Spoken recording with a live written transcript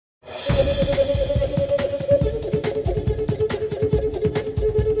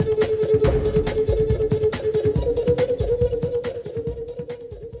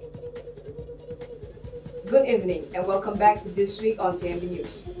back to This Week on TMB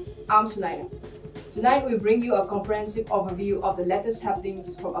News. I'm Sunaina. Tonight we bring you a comprehensive overview of the latest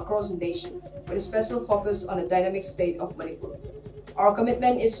happenings from across the nation, with a special focus on the dynamic state of Manipur. Our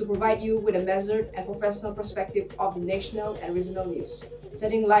commitment is to provide you with a measured and professional perspective of the national and regional news,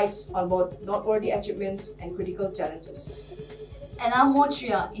 shedding lights on both noteworthy achievements and critical challenges. And I'm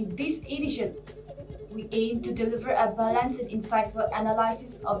Mochoyia. In this edition, we aim to deliver a balanced and insightful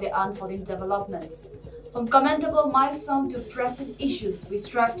analysis of the unfolding developments. From commendable milestones to pressing issues, we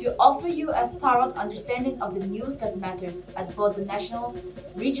strive to offer you a thorough understanding of the news that matters at both the national,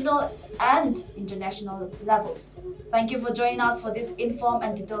 regional, and international levels. Thank you for joining us for this informed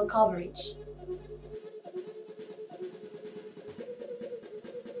and detailed coverage.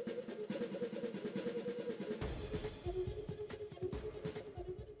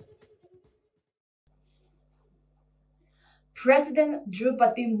 President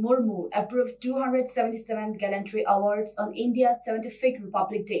Draupadi Murmu approved 277 gallantry awards on India's 75th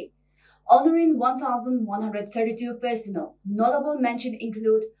Republic Day, honoring 1,132 personnel. Notable mention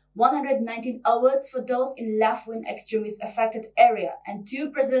include 119 awards for those in left-wing extremist-affected area and 2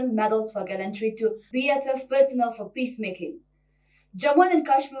 President medals for gallantry to BSF personnel for peacemaking. Jammu and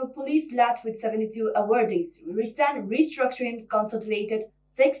Kashmir Police led with 72 awardees. Recent restructuring consolidated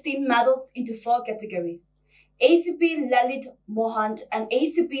 16 medals into 4 categories. ACP Lalit Mohant and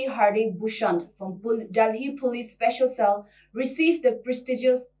ACP Hardik Bhushan from Delhi Police Special Cell received the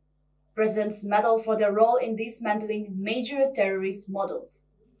prestigious President's Medal for their role in dismantling major terrorist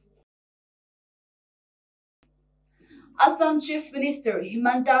models. Assam Chief Minister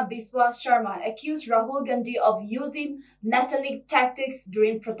Himanta Biswa Sharma accused Rahul Gandhi of using nationalistic tactics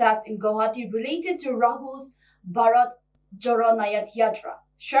during protests in Guwahati related to Rahul's Bharat Joro Nayat Yatra.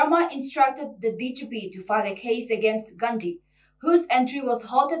 Sharma instructed the DGP to file a case against Gandhi, whose entry was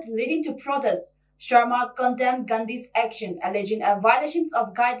halted leading to protests. Sharma condemned Gandhi's action, alleging a violations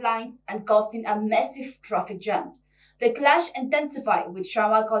of guidelines and causing a massive traffic jam. The clash intensified, with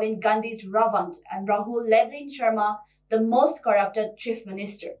Sharma calling Gandhi's Ravant and Rahul labeling Sharma the most corrupted chief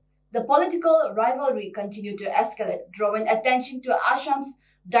minister. The political rivalry continued to escalate, drawing attention to Assam's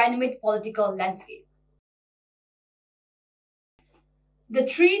dynamic political landscape. The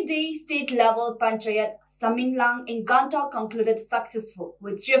 3-day state-level Panchayat Saminglang in Gangtok concluded successful,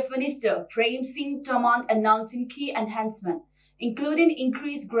 with Chief Minister Prem Singh Taman announcing key enhancements, including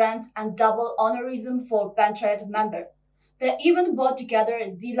increased grants and double honorism for Panchayat member. The event brought together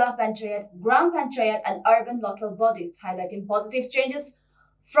Zila Panchayat, Gram Panchayat and urban local bodies, highlighting positive changes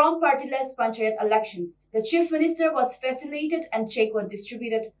from partyless Panchayat elections. The Chief Minister was facilitated and cheques were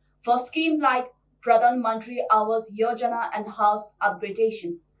distributed for schemes like Pradhan Mantri Awas Yojana and house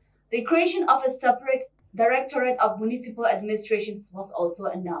upgradations. The creation of a separate Directorate of Municipal Administrations was also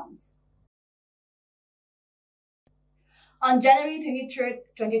announced. On January 23,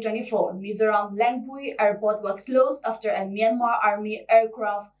 2024, Mizoram Lengpui Airport was closed after a Myanmar Army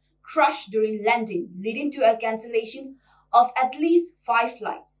aircraft crashed during landing, leading to a cancellation of at least 5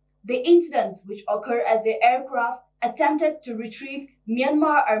 flights. The incidents, which occurred as the aircraft attempted to retrieve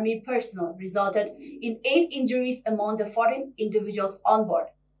Myanmar Army personnel, resulted in 8 injuries among the 14 individuals on board.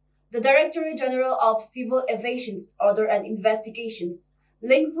 The Directorate General of Civil Aviation ordered an investigation.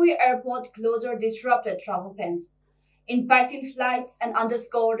 Lengpui Airport closure disrupted travel plans, impacting flights and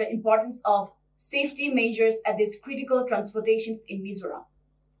underscored the importance of safety measures at these critical transportations in Mizoram.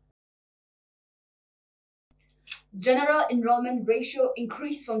 General enrollment ratio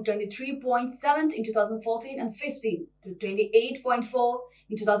increased from 23.7 in 2014 and 15 to 28.4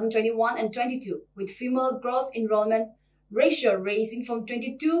 in 2021 and 22, with female gross enrollment ratio raising from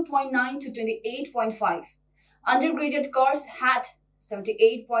 22.9 to 28.5. Undergraduate course had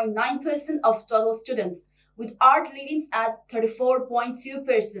 78.9% of total students, with art leading at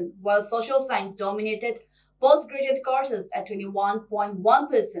 34.2%, while social science dominated postgraduate courses at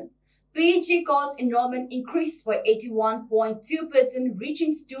 21.1%. PhD course enrollment increased by 81.2%,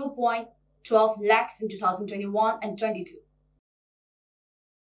 reaching 2.12 lakhs in 2021 and 22.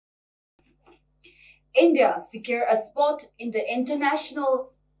 India secured a spot in the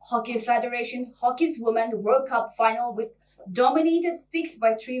International Hockey Federation Hockey's Women's World Cup final with dominated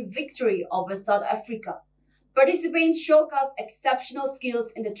 6-3 victory over South Africa. Participants showcased exceptional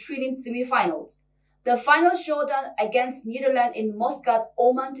skills in the thrilling semi-finals. The final showdown against Netherlands in Muscat,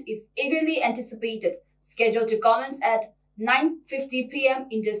 Oman is eagerly anticipated, scheduled to commence at 9:50 p.m.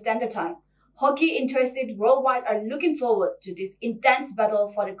 Indian Standard Time. Hockey interested worldwide are looking forward to this intense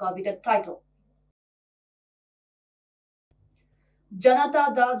battle for the coveted title.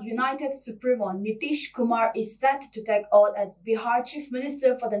 Janata Dal United Supremo Nitish Kumar is set to take oath as Bihar Chief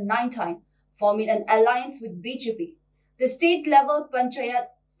Minister for the 9th time, forming an alliance with BJP. The state-level Panchayat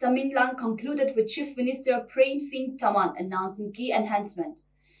Samminlan concluded with Chief Minister Prem Singh Taman announcing key enhancement.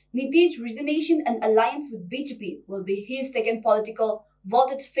 Nitish's resignation and alliance with BJP will be his second political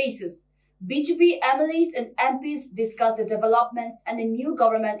vaulted phases. BJP MLAs and MPs discuss the developments, and a new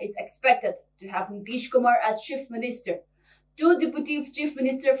government is expected to have Nitish Kumar as Chief Minister, two Deputy Chief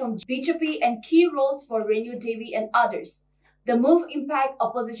Ministers from BJP, and key roles for Renu Devi and others. The move impacts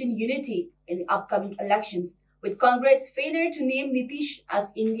opposition unity in the upcoming elections, with Congress failure to name Nitish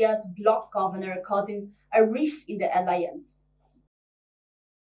as India's bloc governor causing a rift in the alliance.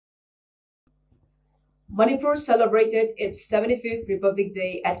 Manipur celebrated its 75th Republic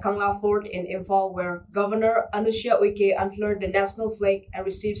Day at Kangla Fort in Imphal, where Governor Anusha Uike unfurled the national flag and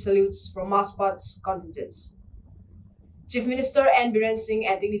received salutes from mascots contingents. Chief Minister N. Biren Singh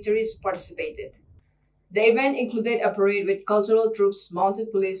and dignitaries participated. The event included a parade with cultural troops,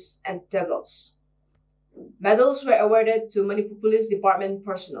 mounted police, and tableaus. Medals were awarded to Manipur Police Department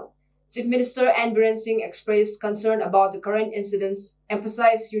personnel. Chief Minister N. Biren Singh expressed concern about the current incidents,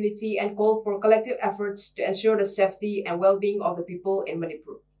 emphasized unity, and called for collective efforts to ensure the safety and well-being of the people in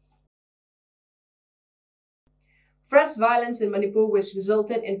Manipur. Fresh violence in Manipur, which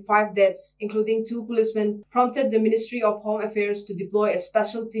resulted in 5 deaths, including 2 policemen, prompted the Ministry of Home Affairs to deploy a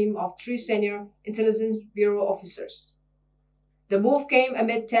special team of 3 senior Intelligence Bureau officers. The move came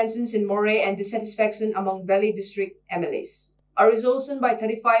amid tensions in Moray and dissatisfaction among Valley District MLAs. A resolution by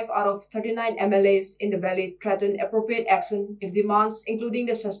 35 out of 39 MLAs in the Valley threatened appropriate action if demands, including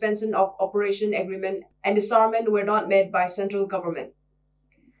the suspension of operation agreement and disarmament, were not met by central government.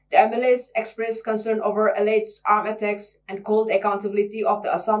 The MLAs expressed concern over alleged armed attacks and called accountability of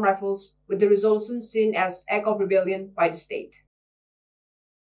the Assam Rifles, with the resolution seen as act of rebellion by the state.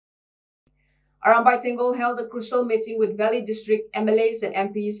 Arambai Tengol held a crucial meeting with Valley District MLAs and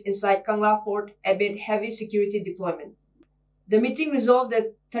MPs inside Kangla Fort amid heavy security deployment. The meeting resolved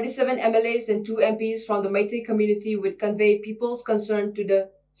that 37 MLAs and 2 MPs from the Meitei community would convey people's concern to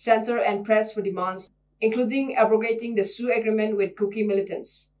the center and press for demands, including abrogating the Sioux agreement with Kuki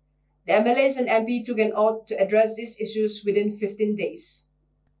militants. The MLAs and MP took an oath to address these issues within 15 days.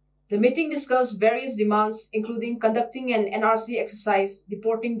 The meeting discussed various demands, including conducting an NRC exercise,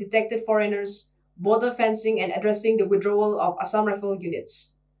 deporting detected foreigners, border fencing, and addressing the withdrawal of Assam Rifle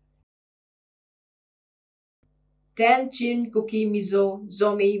units. 10 Chin, Kuki, Mizo,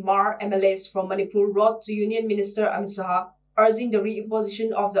 Zomi, Mar MLAs from Manipur wrote to Union Minister Amit Shah, urging the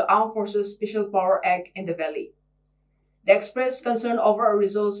reimposition of the Armed Forces Special Power Act in the Valley. They expressed concern over a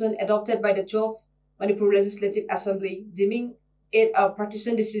resolution adopted by the 12th Manipur Legislative Assembly, deeming it a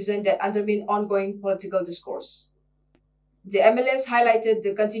partisan decision that undermined ongoing political discourse. The MLAs highlighted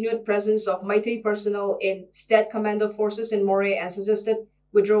the continued presence of Meitei personnel in state commando forces in Moray and suggested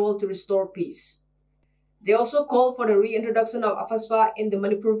withdrawal to restore peace. They also called for the reintroduction of AFASPA in the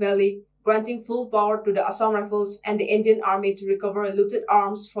Manipur Valley, granting full power to the Assam Rifles and the Indian Army to recover looted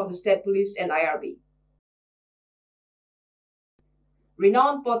arms from the state police and IRB.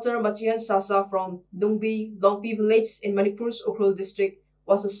 Renowned potter Machihan Sasa from Dungbi, Longpi village in Manipur's Ukhrul district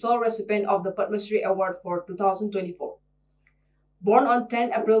was the sole recipient of the Padma Shri Award for 2024. Born on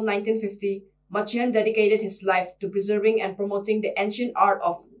 10 April 1950, Machihan dedicated his life to preserving and promoting the ancient art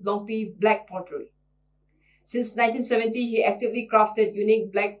of Longpi black pottery. Since 1970, he actively crafted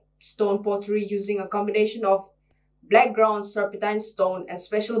unique black stone pottery using a combination of black ground serpentine stone and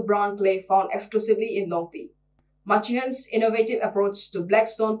special brown clay found exclusively in Longpi. Machihan's innovative approach to black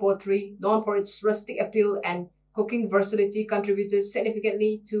stone pottery, known for its rustic appeal and cooking versatility, contributed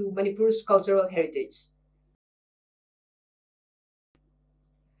significantly to Manipur's cultural heritage.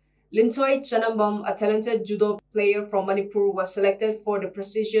 Lintoy Chanambam, a talented judo player from Manipur, was selected for the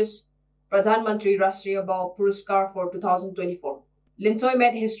prestigious Pradhan Mantri Rashtriya Bal Puraskar for 2024. Lintoy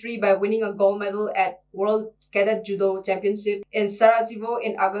made history by winning a gold medal at World Cadet Judo Championship in Sarajevo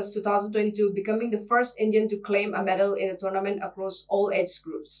in August 2022, becoming the first Indian to claim a medal in a tournament across all age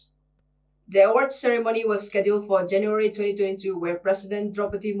groups. The awards ceremony was scheduled for January 2022, where President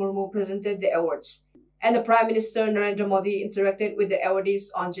Draupadi Murmu presented the awards, and the Prime Minister Narendra Modi interacted with the awardees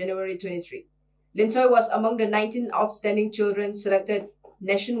on January 23. Lintoy was among the 19 outstanding children selected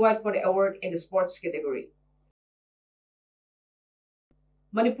nationwide for the award in the sports category.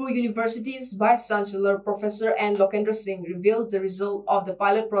 Manipur University's Vice-Chancellor Professor N. Lokendra Singh revealed the result of the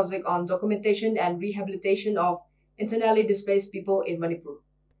pilot project on documentation and rehabilitation of internally displaced people in Manipur.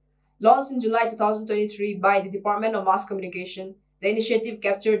 Launched in July 2023 by the Department of Mass Communication, the initiative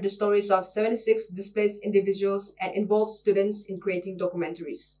captured the stories of 76 displaced individuals and involved students in creating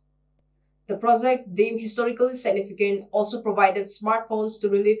documentaries. The project, deemed historically significant, also provided smartphones to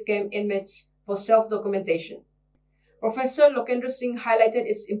relief camp inmates for self-documentation. Professor Lokendra Singh highlighted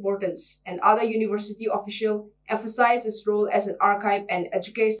its importance, and other university officials emphasized its role as an archive and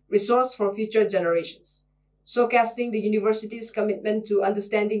educational resource for future generations, showcasing the university's commitment to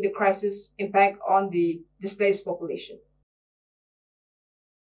understanding the crisis' impact on the displaced population.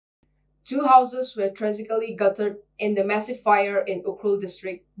 2 houses were tragically gutted in the massive fire in Ukhrul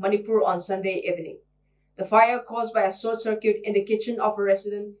district, Manipur on Sunday evening. The fire, caused by a short circuit in the kitchen of a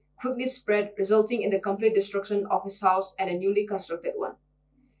resident, quickly spread, resulting in the complete destruction of his house and a newly constructed one.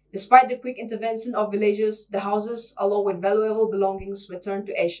 Despite the quick intervention of villagers, the houses, along with valuable belongings, were turned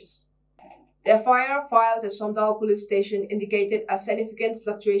to ashes. The FIR filed at Somdal police station indicated a significant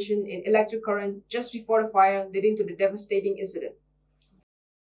fluctuation in electric current just before the fire, leading to the devastating incident.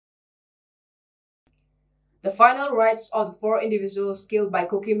 The final rites of the 4 individuals killed by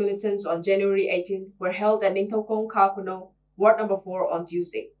Kuki militants on January 18 were held at Ningthokong Kakuno, Ward No. 4 on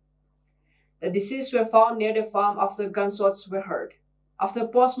Tuesday. The deceased were found near the farm after gunshots were heard. After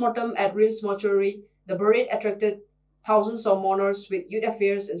post-mortem at Rim's mortuary, the buried attracted thousands of mourners, with Youth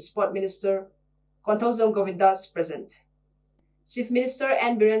Affairs and Sport Minister Konthouzam Govindas present. Chief Minister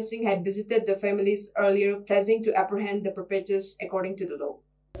N. Biren Singh had visited the families earlier, pledging to apprehend the perpetrators according to the law.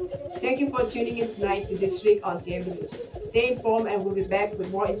 Thank you for tuning in tonight to This Week on TMB News. Stay informed and we'll be back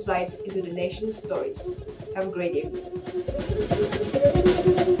with more insights into the nation's stories. Have a great evening.